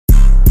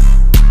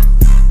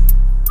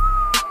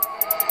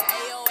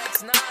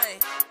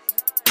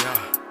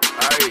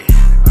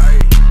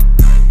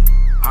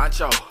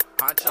HonCho.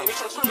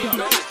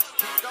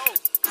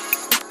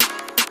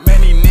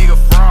 Many nigga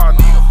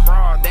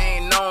fraud, they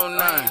ain't know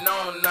none.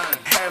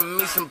 Having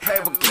me some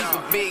paper, keep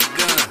a big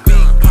gun.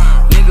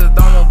 Niggas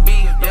don't want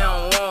beef, they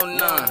don't want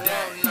none.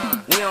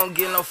 We don't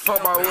get no fuck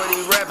about what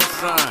he rapping,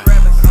 son.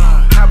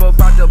 How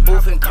about the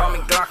booth and call me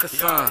Glocker,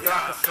 son?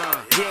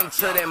 Getting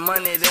to that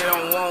money, they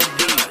don't want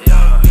beef.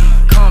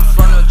 Come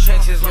from the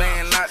trenches,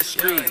 man, not the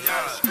street.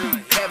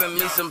 Having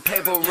me some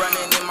paper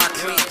running in my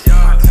cleats.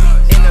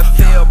 In the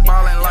field,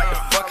 ballin' like the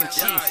fucking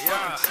Chiefs.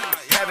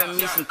 Having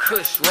me some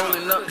kush,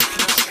 rolling up the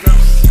peach.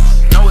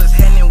 Know it's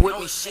happening with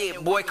me,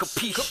 shit, boy,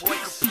 capiche.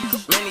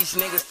 Man, these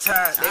niggas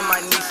tired, they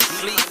might need some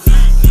sleep.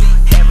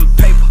 Having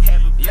paper,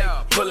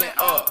 pulling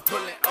up.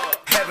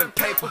 Having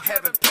paper,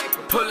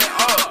 pulling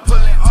up.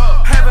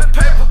 Having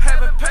paper,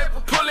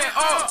 pulling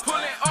up.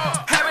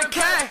 Having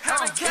cash,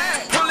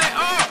 pulling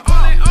up.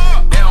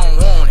 They don't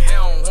want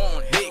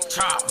it, big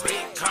chop.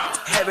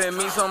 Having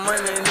me some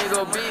money,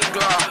 nigga, big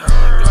glock.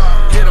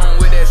 Hit him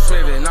with that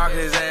swivel, knock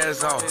his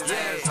ass off.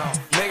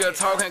 Nigga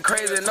talking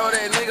crazy, know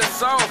that nigga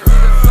soft.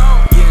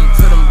 Getting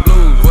to them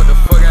blues, what the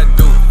fuck I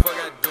do?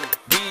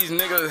 These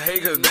niggas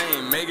hate cause they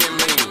ain't making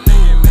me.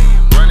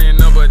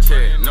 Running up a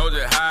check, know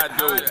just how I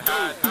do.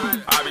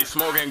 I be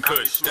smoking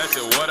kush, that's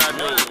just what I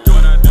do.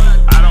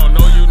 I don't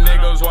know you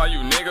niggas, why you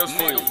niggas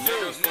fool?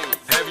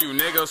 Have you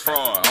niggas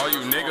fraud, all you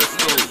niggas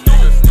fool?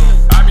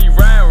 I be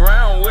riding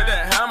around with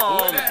that hammer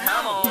on me.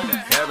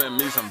 Having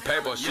me some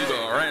paper, she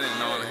go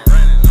running on it.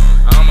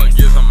 I'ma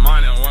get some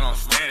money when I'm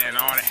standing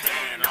on it.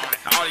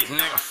 All these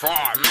niggas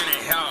fraud, man,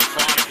 they hella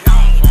fraud.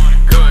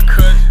 Good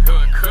kush,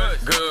 good kush,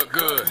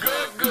 good.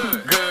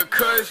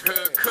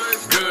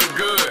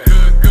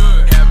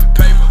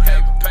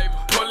 Having paper,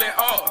 pull it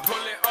up.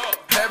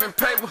 Having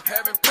paper,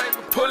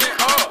 pull it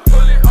up.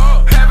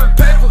 Having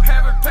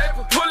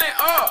paper, pull it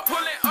up.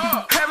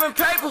 Having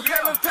paper,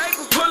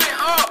 pull it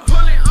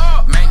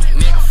up. Man, these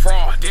niggas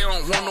fraud, they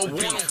don't want no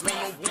beef.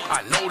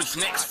 I know these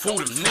niggas fool,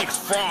 them niggas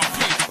fraud.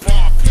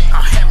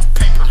 I'm having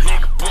paper,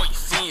 nigga, boy, you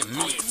seeing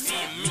me.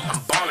 I'm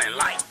ballin'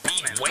 like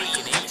B-Wade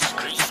in the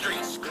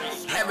streets.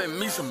 Having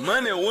me some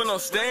money when I'm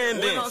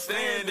standing.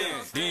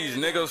 These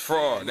niggas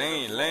fraud, they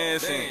ain't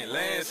lancing.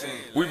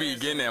 We be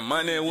getting that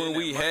money when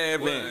we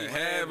having.